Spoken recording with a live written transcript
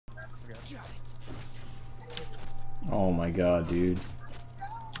Oh my god, dude.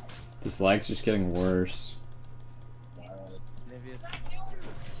 This lag's just getting worse.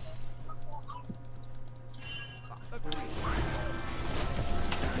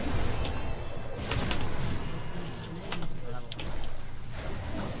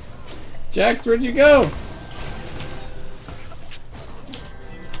 Jax, where'd you go?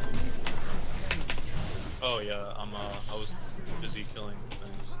 Oh yeah, I was busy killing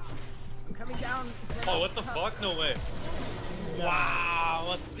things. I'm coming down. Oh, what the fuck? No way. Wow,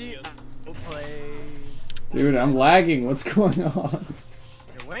 what the play. Dude, I'm lagging. What's going on?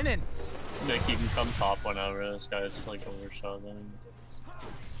 You're winning. Nick, you can come top whenever. This guy's like overshot then.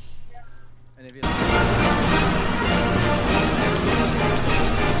 And if you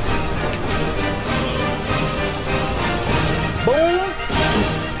Boom,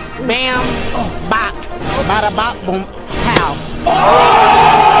 bam, bop, bada bop, boom, pow.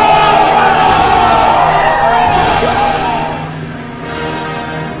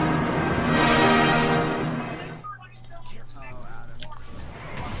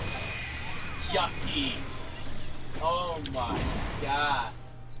 Yucky. Oh my god.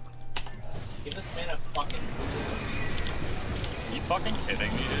 Give this man a fucking Are you fucking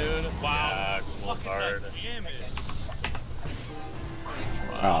kidding me, dude? Wow. Yeah, cool card. damage.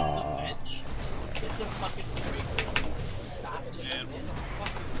 Aww. It's a fucking break. Stop this shit. Man, what the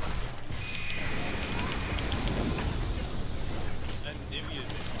fuck is that? Nivea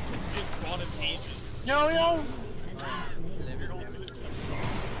just brought him ages. Yo, yo!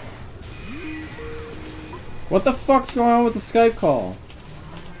 What the fuck's going on with the Skype call?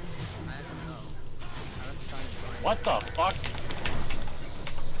 What the fuck?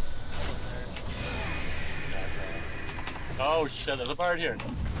 Oh shit, there's a bird here.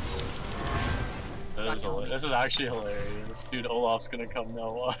 This is actually hilarious. Dude, Olaf's gonna come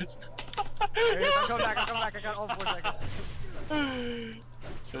now, watch. I'm coming back, I got all 4 seconds.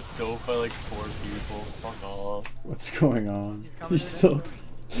 Just dope by like 4 people. Fuck off. What's going on? He's still.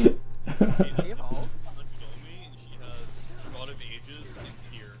 He evolved. And she has God of Ages and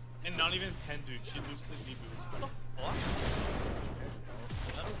Tier. And not even 10, dude. She loses me boost. What the fuck?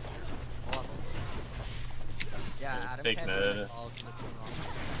 That was weird. Yeah, Just Adam take can't mid. do it all, so that's wrong.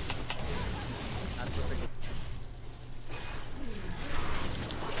 That's what they-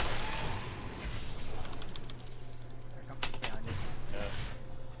 Here comes behind you.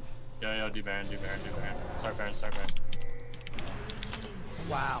 Yeah. Yo, do Baron, do Baron, do Baron. Start Baron, start Baron.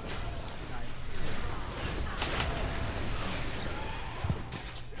 Wow.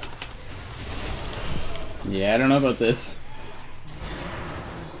 Yeah, I don't know about this.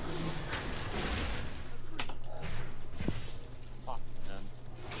 Fuck, man.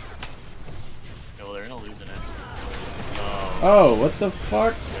 Yo, they're gonna lose in it. Oh, what the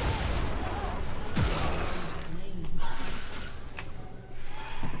fuck?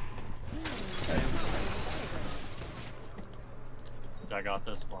 I got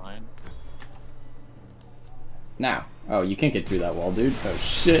this blind. Now. Oh, you can't get through that wall, dude. Oh,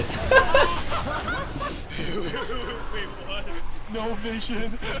 shit. Wait, what? No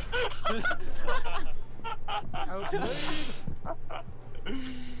vision!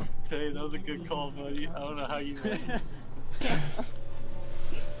 Tay, that was a good call, buddy. I don't know how you went.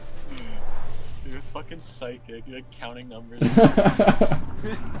 You're a fucking psychic. You're like counting numbers.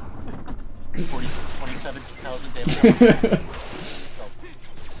 27,000 damage.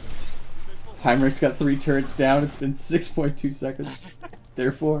 Heinrich's got 3 turrets down. It's been 6.2 seconds.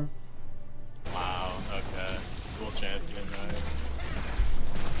 Therefore. Wow, okay. Cool champion, right?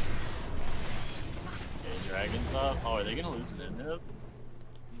 Okay, Dragon's up. Oh, are they gonna lose Zinib?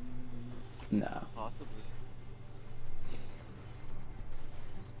 No. Possibly.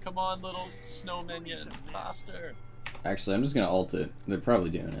 Come on, little snow minion, faster! Actually, I'm just gonna ult it. They're probably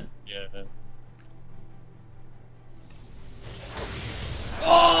doing it. Yeah.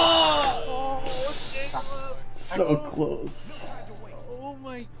 Oh! So close. Oh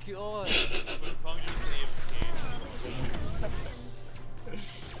my god.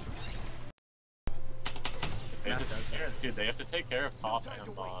 Dude, they have to take care of top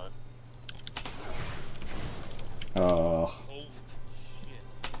and bot. Oh.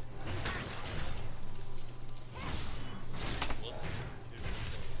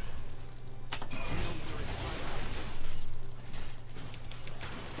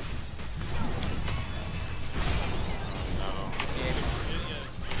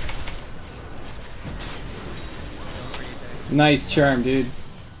 Nice charm, dude.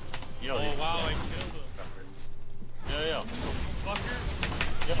 Yo, Oh wow, I killed him. Yo. Fucker.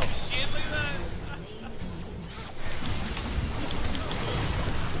 Yo. Shit, look at that.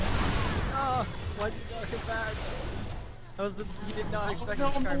 Why did you not hit back? That was the, he did not expect no,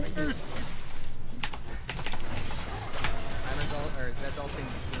 the I'm karma. first. I'm adult, or Zed's ulting.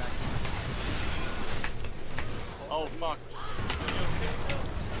 Oh fuck.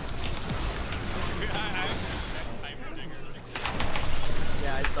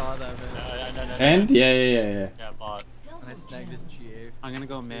 Yeah, I saw that, man. No. And yeah. Yeah, bot. And I snagged his GA. I'm gonna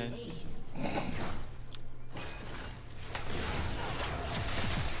go mid.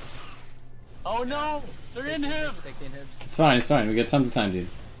 Oh no! They're in hibs! Take the inhibs. It's fine. It's fine. We got tons of time, dude.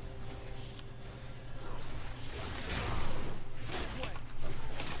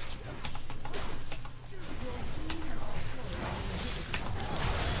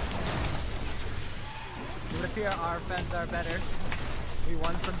 It would appear our fans are better. We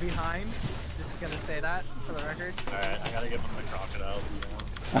won from behind. Just gonna say that for the record. Alright, I gotta give him the crocodile.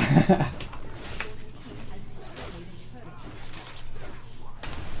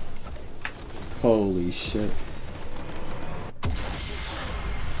 Holy shit. That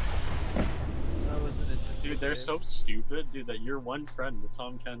was an Dude, they're so stupid, dude, that your one friend, the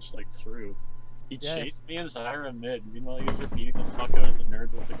Tom Kench, like, threw. He Yeah. chased me and Zyra mid, meanwhile you guys were beating the fuck out of the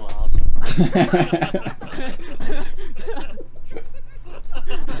nerd with the glass.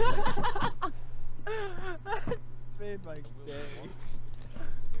 made my day.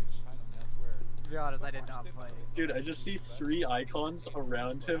 To be honest, I did not play. Dude, I just see 3 icons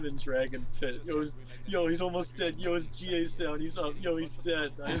around him in Dragon Pit. Yo, he's almost dead. Yo, his GA's down. He's up. Yo, he's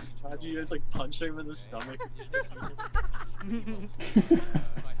dead. I just imagine you guys like punching him in the stomach.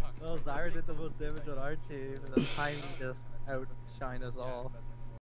 Well, Zyra did the most damage on our team, and then Tiny just outshined us all.